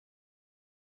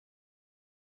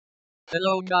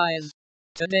Hello guys.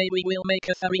 Today we will make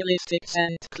a realistic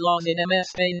Santa Claus in MS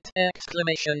Paint!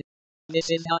 This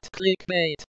is not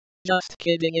clickbait. Just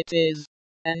kidding, it is.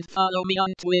 And follow me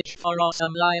on Twitch for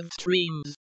awesome live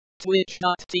streams.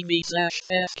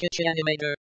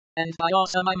 Twitch.tv/FastKitchenAnimator. And by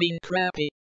awesome I mean crappy.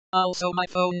 Also my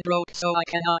phone broke so I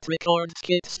cannot record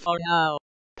skits for now.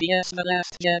 PS The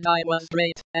Last Jedi was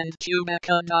great, and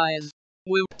Chewbacca dies.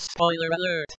 Whoop, spoiler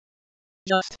alert.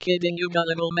 Just kidding, you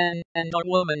gullible man and or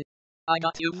woman. I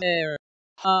got you there.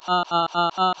 Ha ha ha ha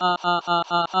ha ha ha ha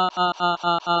ha ha ha ha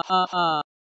ha ha ha ha.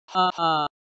 Ha ha.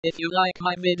 If you like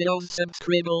my videos,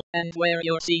 subscribe and wear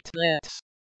your seatbelts.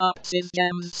 Upsis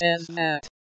Jams says that.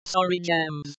 Sorry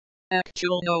Jams.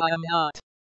 Actual no, I am not.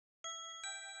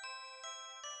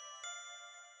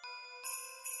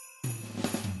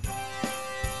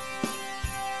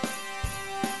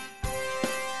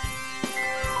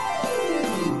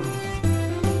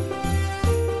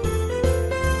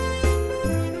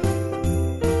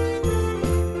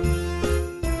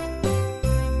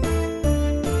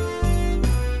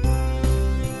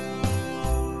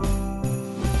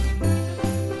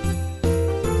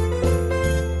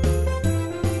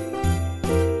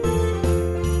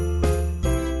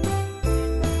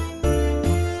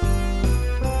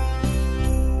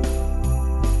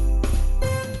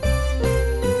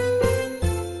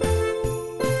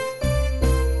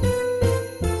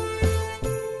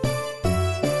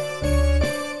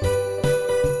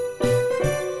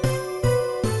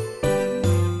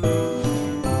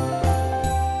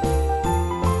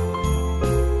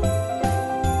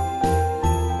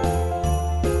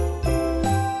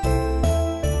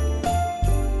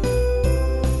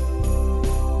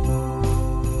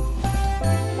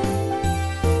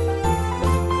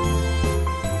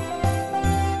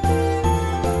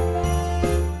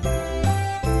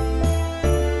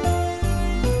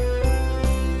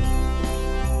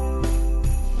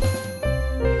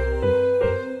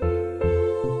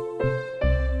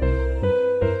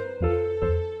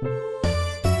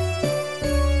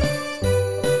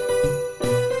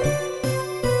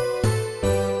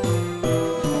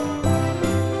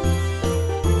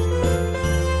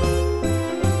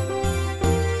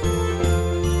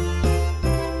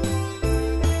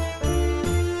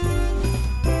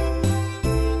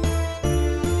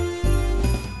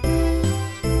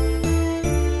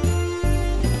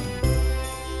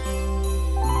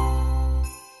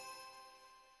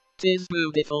 Tis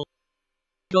beautiful.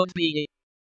 Don't be.